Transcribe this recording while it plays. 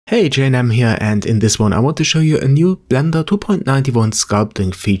Hey, Jayanam here, and in this one I want to show you a new Blender 2.91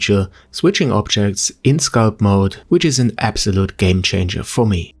 sculpting feature, switching objects in sculpt mode, which is an absolute game changer for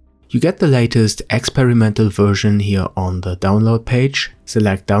me. You get the latest experimental version here on the download page,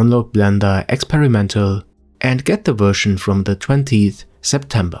 select Download Blender Experimental and get the version from the 20th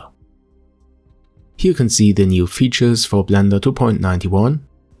September. Here you can see the new features for Blender 2.91,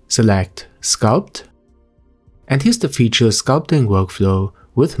 select Sculpt, and here's the feature Sculpting workflow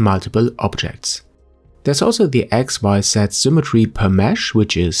with multiple objects. There's also the XYZ symmetry per mesh,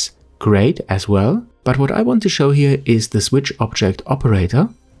 which is great as well, but what I want to show here is the switch object operator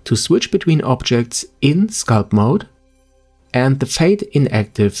to switch between objects in sculpt mode and the fade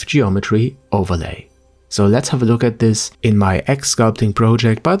inactive geometry overlay. So let's have a look at this in my X sculpting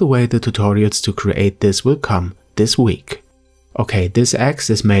project. By the way, the tutorials to create this will come this week. Okay, this X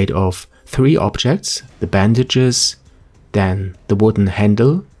is made of 3 objects, the bandages, then the wooden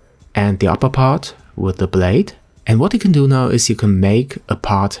handle and the upper part with the blade. And what you can do now is you can make a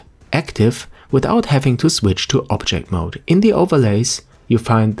part active without having to switch to object mode. In the overlays, you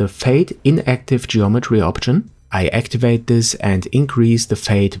find the fade inactive geometry option. I activate this and increase the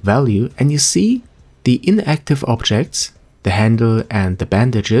fade value, and you see the inactive objects, the handle and the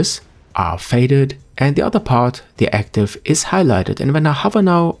bandages, are faded, and the other part, the active, is highlighted. And when I hover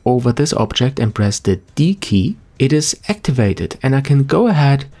now over this object and press the D key, it is activated and I can go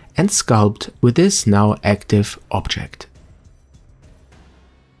ahead and sculpt with this now active object.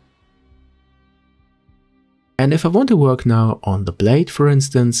 And if I want to work now on the blade, for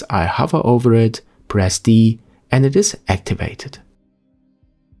instance, I hover over it, press D, and it is activated.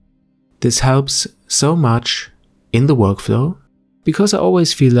 This helps so much in the workflow, because I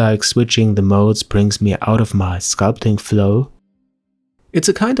always feel like switching the modes brings me out of my sculpting flow. It's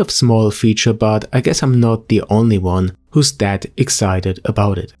a kind of small feature, but I guess I'm not the only one who's that excited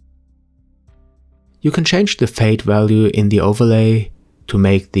about it. You can change the fade value in the overlay to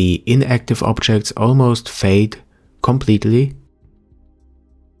make the inactive objects almost fade completely.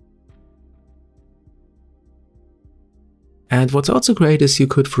 And what's also great is you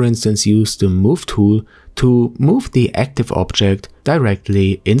could, for instance, use the Move tool to move the active object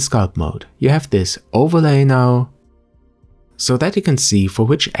directly in sculpt mode. You have this overlay now, so that you can see for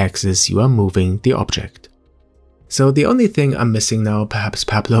which axis you are moving the object. So the only thing I'm missing now, perhaps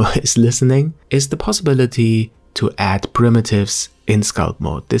Pablo is listening, is the possibility to add primitives in sculpt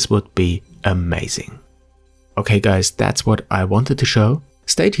mode. This would be amazing. Okay guys, that's what I wanted to show.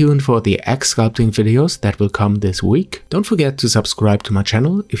 Stay tuned for the X sculpting videos that will come this week. Don't forget to subscribe to my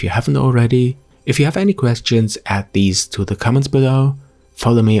channel if you haven't already. If you have any questions, add these to the comments below.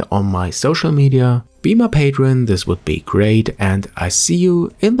 Follow me on my social media. Be my patron, this would be great, and I see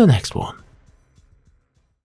you in the next one.